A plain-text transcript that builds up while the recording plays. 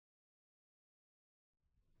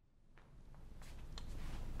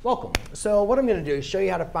Welcome. So what I'm going to do is show you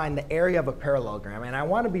how to find the area of a parallelogram. And I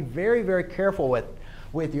want to be very, very careful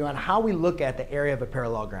with you on how we look at the area of a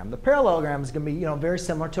parallelogram. The parallelogram is going to be very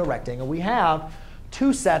similar to a rectangle. We have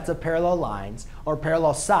two sets of parallel lines or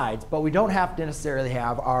parallel sides, but we don't have to necessarily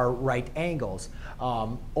have our right angles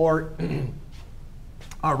or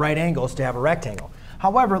our right angles to have a rectangle.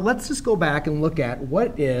 However, let's just go back and look at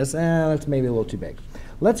what is, that's maybe a little too big.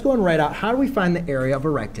 Let's go and write out how do we find the area of a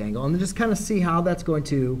rectangle and just kind of see how that's going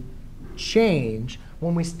to change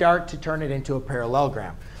when we start to turn it into a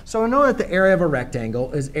parallelogram. So I know that the area of a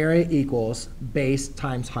rectangle is area equals base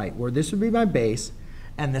times height, where this would be my base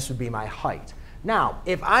and this would be my height. Now,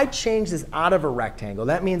 if I change this out of a rectangle,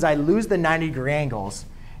 that means I lose the 90-degree angles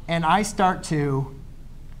and I start to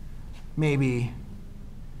maybe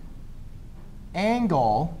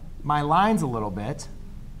angle my lines a little bit.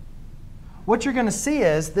 What you're going to see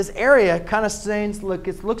is this area kind of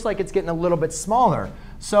it looks like it's getting a little bit smaller.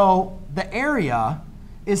 So the area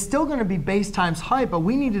is still going to be base times height, but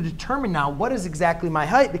we need to determine now what is exactly my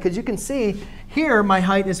height, because you can see here my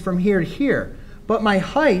height is from here to here. But my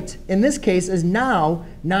height, in this case, is now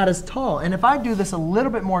not as tall. And if I do this a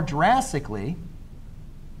little bit more drastically,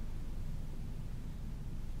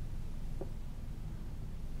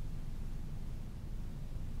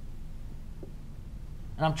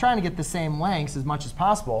 and I'm trying to get the same lengths as much as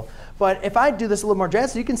possible. But if I do this a little more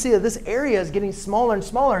drastic, you can see that this area is getting smaller and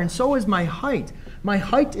smaller, and so is my height. My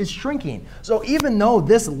height is shrinking. So even though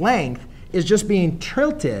this length is just being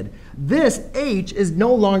tilted, this h is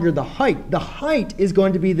no longer the height. The height is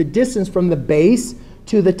going to be the distance from the base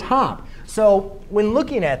to the top. So when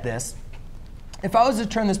looking at this, if I was to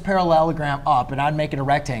turn this parallelogram up and I'd make it a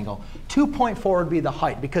rectangle, 2.4 would be the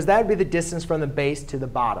height, because that would be the distance from the base to the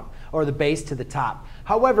bottom, or the base to the top.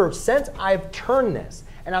 However, since I've turned this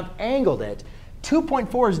and I've angled it,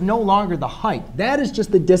 2.4 is no longer the height. That is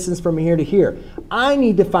just the distance from here to here. I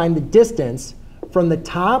need to find the distance from the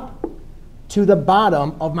top to the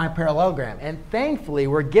bottom of my parallelogram. And thankfully,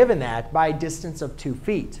 we're given that by a distance of 2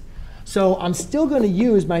 feet. So I'm still going to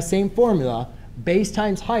use my same formula, base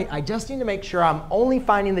times height. I just need to make sure I'm only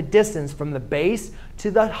finding the distance from the base to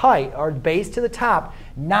the height, or base to the top,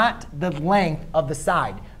 not the length of the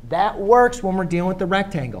side. That works when we're dealing with the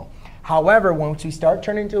rectangle. However, once we start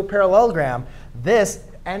turning into a parallelogram, this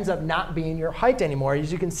ends up not being your height anymore.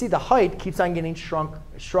 As you can see, the height keeps on getting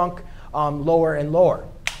shrunk lower and lower.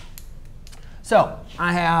 So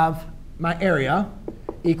I have my area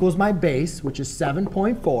equals my base, which is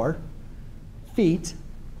 7.4 feet,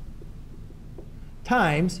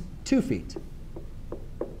 times 2 feet.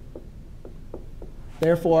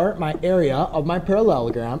 Therefore, my area of my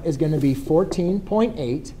parallelogram is going to be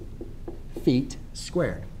 14.8 feet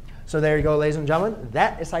squared. So there you go, ladies and gentlemen.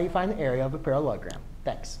 That is how you find the area of a parallelogram.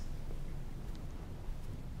 Thanks.